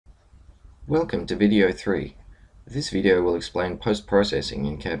Welcome to video 3. This video will explain post-processing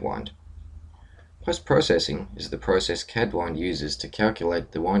in CADWIND. Post-processing is the process CADWIND uses to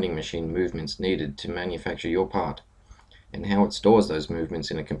calculate the winding machine movements needed to manufacture your part, and how it stores those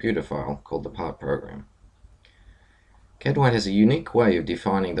movements in a computer file called the part program. CADWIND has a unique way of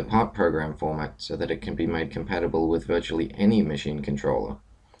defining the part program format so that it can be made compatible with virtually any machine controller.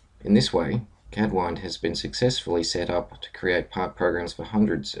 In this way, CADWIND has been successfully set up to create part programs for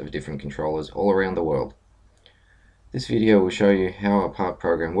hundreds of different controllers all around the world. This video will show you how a part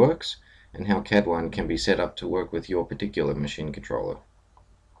program works and how CADWIND can be set up to work with your particular machine controller.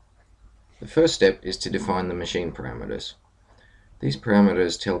 The first step is to define the machine parameters. These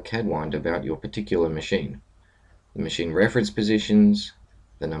parameters tell CADWIND about your particular machine: the machine reference positions,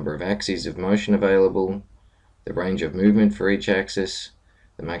 the number of axes of motion available, the range of movement for each axis,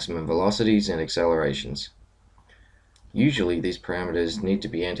 the maximum velocities and accelerations. Usually these parameters need to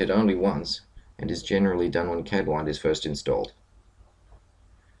be entered only once and is generally done when CADWIND is first installed.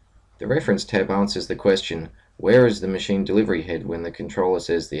 The Reference tab answers the question, where is the machine delivery head when the controller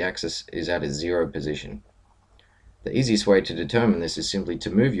says the axis is at its zero position? The easiest way to determine this is simply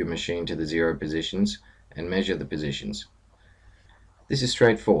to move your machine to the zero positions and measure the positions. This is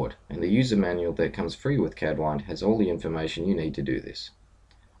straightforward, and the user manual that comes free with CADWIND has all the information you need to do this.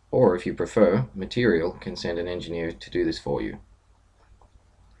 Or if you prefer, Material can send an engineer to do this for you.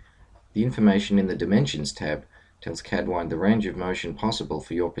 The information in the Dimensions tab tells CADWIND the range of motion possible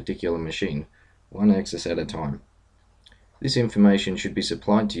for your particular machine, one axis at a time. This information should be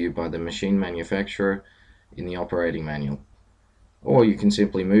supplied to you by the machine manufacturer in the operating manual. Or you can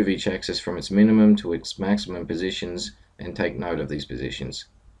simply move each axis from its minimum to its maximum positions and take note of these positions.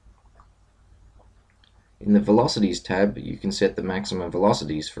 In the Velocities tab, you can set the maximum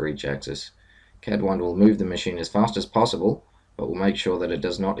velocities for each axis. CADWIND will move the machine as fast as possible, but will make sure that it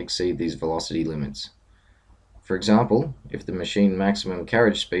does not exceed these velocity limits. For example, if the machine maximum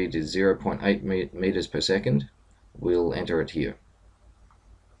carriage speed is 0.8 meters per second, we'll enter it here.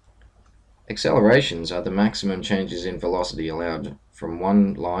 Accelerations are the maximum changes in velocity allowed from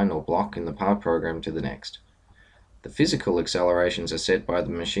one line or block in the part program to the next. The physical accelerations are set by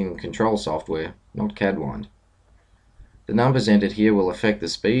the machine control software, not CADWIND. The numbers entered here will affect the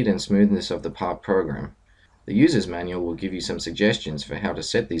speed and smoothness of the part program. The user's manual will give you some suggestions for how to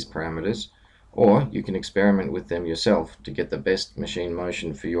set these parameters, or you can experiment with them yourself to get the best machine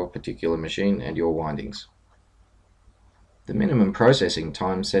motion for your particular machine and your windings. The minimum processing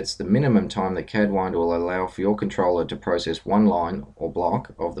time sets the minimum time that CADWIND will allow for your controller to process one line or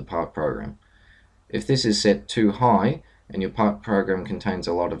block of the part program. If this is set too high and your part program contains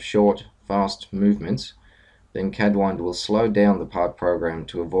a lot of short, fast movements, then CADWIND will slow down the part program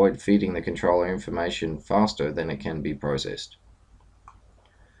to avoid feeding the controller information faster than it can be processed.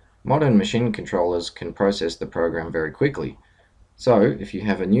 Modern machine controllers can process the program very quickly, so if you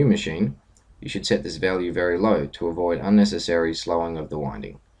have a new machine, you should set this value very low to avoid unnecessary slowing of the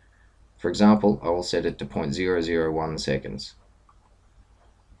winding. For example, I will set it to 0.001 seconds.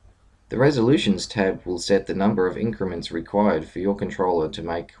 The Resolutions tab will set the number of increments required for your controller to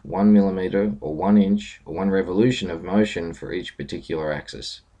make 1 mm or 1 inch or 1 revolution of motion for each particular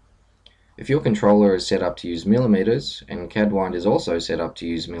axis. If your controller is set up to use millimeters and CADWIND is also set up to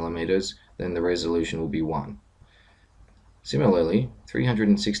use millimeters, then the resolution will be 1. Similarly,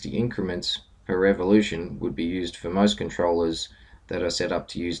 360 increments per revolution would be used for most controllers that are set up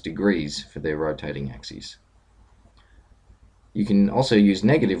to use degrees for their rotating axes. You can also use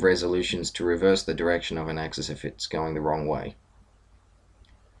negative resolutions to reverse the direction of an axis if it's going the wrong way.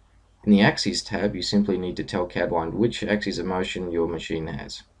 In the Axes tab, you simply need to tell CADWIND which axis of motion your machine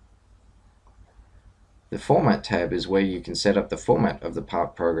has. The Format tab is where you can set up the format of the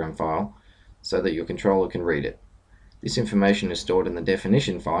part program file so that your controller can read it. This information is stored in the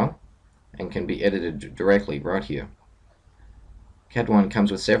definition file and can be edited directly right here. CADWIND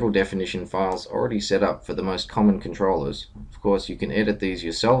comes with several definition files already set up for the most common controllers. Of course, you can edit these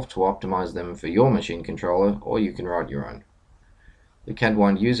yourself to optimize them for your machine controller, or you can write your own. The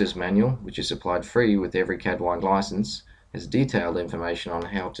CADWIND User's Manual, which is supplied free with every CADWIND license, has detailed information on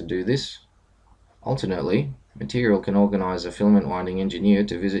how to do this. Alternately, Material can organize a filament winding engineer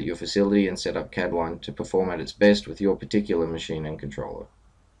to visit your facility and set up CADWIND to perform at its best with your particular machine and controller.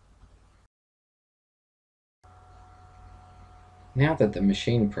 Now that the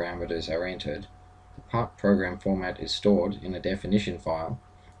machine parameters are entered, the part program format is stored in a definition file,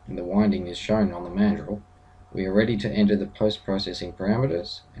 and the winding is shown on the manual, we are ready to enter the post-processing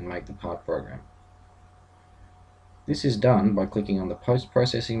parameters and make the part program. This is done by clicking on the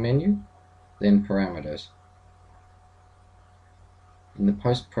post-processing menu, then Parameters. In the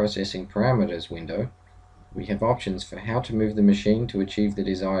Post-Processing Parameters window, we have options for how to move the machine to achieve the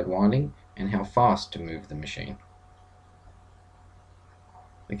desired winding and how fast to move the machine.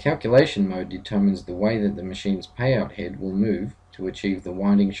 The calculation mode determines the way that the machine's payout head will move to achieve the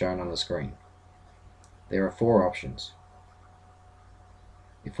winding shown on the screen. There are 4 options.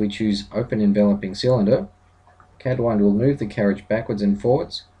 If we choose Open Enveloping Cylinder, CADWIND will move the carriage backwards and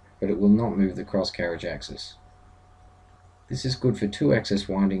forwards, but it will not move the cross-carriage axis. This is good for 2-axis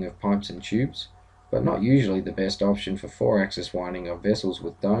winding of pipes and tubes, but not usually the best option for 4-axis winding of vessels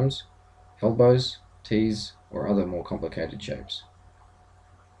with domes, elbows, T's, or other more complicated shapes.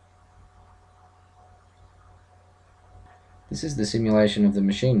 This is the simulation of the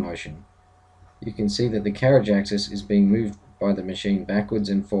machine motion. You can see that the carriage axis is being moved by the machine backwards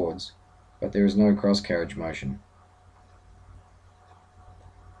and forwards, but there is no cross-carriage motion.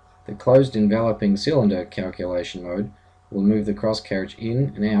 The closed enveloping cylinder calculation mode will move the cross-carriage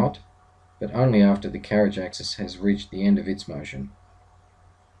in and out, but only after the carriage axis has reached the end of its motion.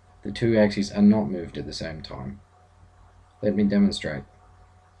 The 2 axes are not moved at the same time. Let me demonstrate.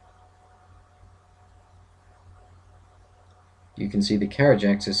 You can see the carriage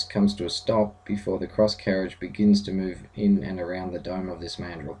axis comes to a stop before the cross carriage begins to move in and around the dome of this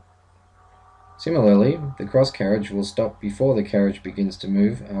mandrel. Similarly, the cross carriage will stop before the carriage begins to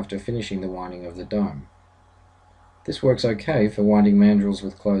move after finishing the winding of the dome. This works okay for winding mandrels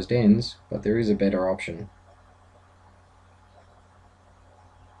with closed ends, but there is a better option.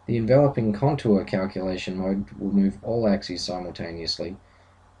 The enveloping contour calculation mode will move all axes simultaneously,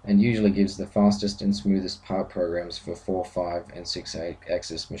 and usually gives the fastest and smoothest part programs for 4, 5, and 6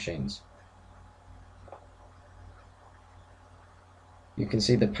 axis machines. You can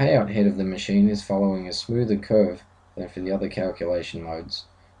see the payout head of the machine is following a smoother curve than for the other calculation modes,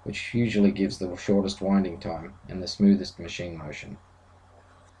 which usually gives the shortest winding time and the smoothest machine motion.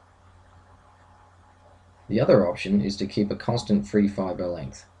 The other option is to keep a constant free fiber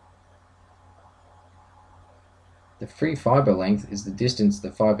length. The free fiber length is the distance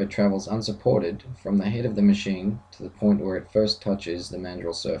the fiber travels unsupported from the head of the machine to the point where it first touches the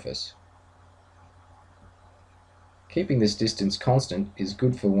mandrel surface. Keeping this distance constant is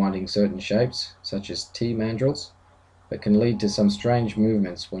good for winding certain shapes, such as T mandrels, but can lead to some strange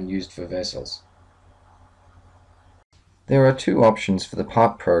movements when used for vessels. There are 2 options for the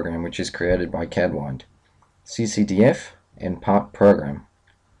part program which is created by CADWIND: CCDF and part program.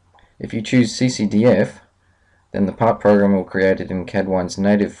 If you choose CCDF, then the part program will create it in CADWIND's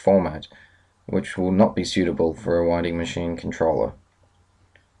native format, which will not be suitable for a winding machine controller.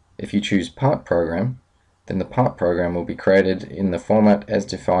 If you choose part program, then the part program will be created in the format as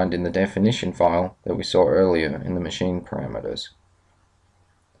defined in the definition file that we saw earlier in the machine parameters.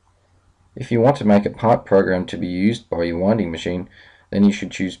 If you want to make a part program to be used by your winding machine, then you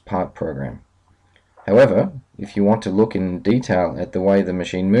should choose part program. However, if you want to look in detail at the way the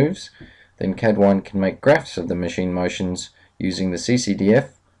machine moves, then CADWIND can make graphs of the machine motions using the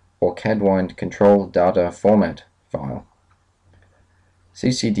CCDF or CADWIND control data format file.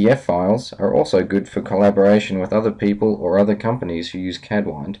 CCDF files are also good for collaboration with other people or other companies who use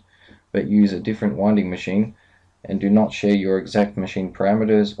CADWIND, but use a different winding machine and do not share your exact machine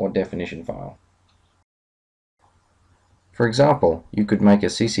parameters or definition file. For example, you could make a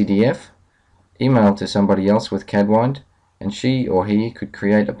CCDF, email to somebody else with CADWIND, and she or he could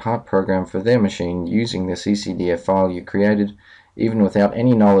create a part program for their machine using the CCDF file you created, even without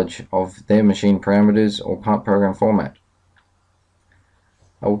any knowledge of their machine parameters or part program format.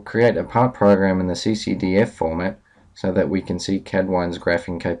 I will create a part program in the CCDF format so that we can see CADWIND's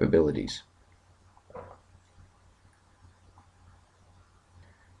graphing capabilities.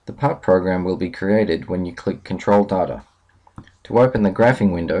 The part program will be created when you click Control Data. To open the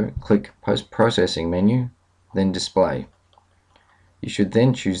graphing window, click Post-Processing menu, then Display. You should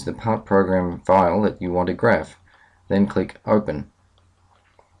then choose the part program file that you want to graph, then click Open.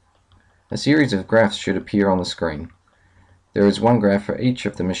 A series of graphs should appear on the screen. There is one graph for each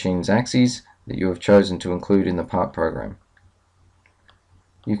of the machine's axes that you have chosen to include in the part program.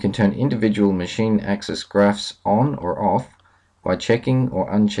 You can turn individual machine axis graphs on or off by checking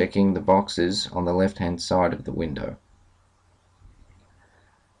or unchecking the boxes on the left-hand side of the window.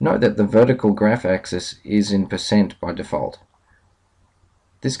 Note that the vertical graph axis is in % by default.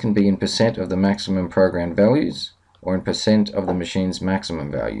 This can be in % of the maximum programmed values or in % of the machine's maximum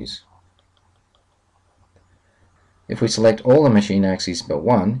values. If we select all the machine axes but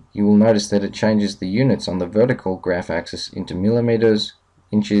one, you will notice that it changes the units on the vertical graph axis into millimeters,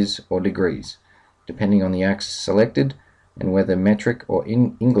 inches, or degrees, depending on the axis selected and whether metric or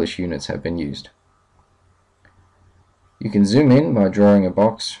English units have been used. You can zoom in by drawing a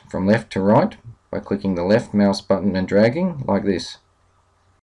box from left to right by clicking the left mouse button and dragging, like this.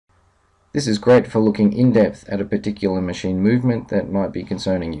 This is great for looking in depth at a particular machine movement that might be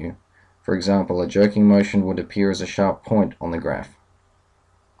concerning you. For example, a jerking motion would appear as a sharp point on the graph.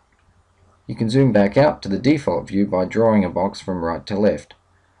 You can zoom back out to the default view by drawing a box from right to left,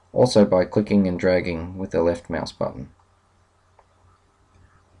 also by clicking and dragging with the left mouse button.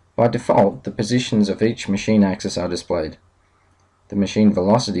 By default, the positions of each machine axis are displayed. The machine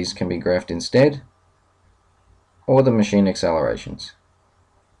velocities can be graphed instead, or the machine accelerations.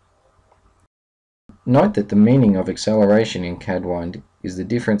 Note that the meaning of acceleration in CADWIND is the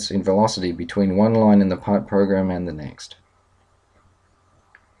difference in velocity between one line in the part program and the next.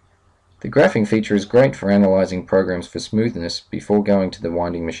 The graphing feature is great for analyzing programs for smoothness before going to the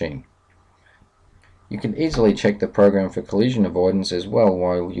winding machine. You can easily check the program for collision avoidance as well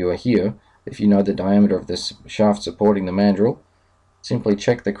while you are here. If you know the diameter of the shaft supporting the mandrel, simply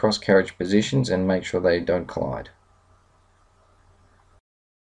check the cross carriage positions and make sure they don't collide.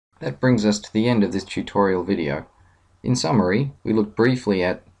 That brings us to the end of this tutorial video. In summary, we looked briefly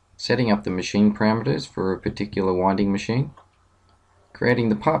at setting up the machine parameters for a particular winding machine, creating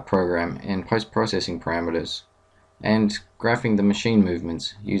the part program and post-processing parameters, and graphing the machine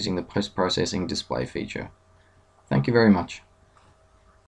movements using the post-processing display feature. Thank you very much.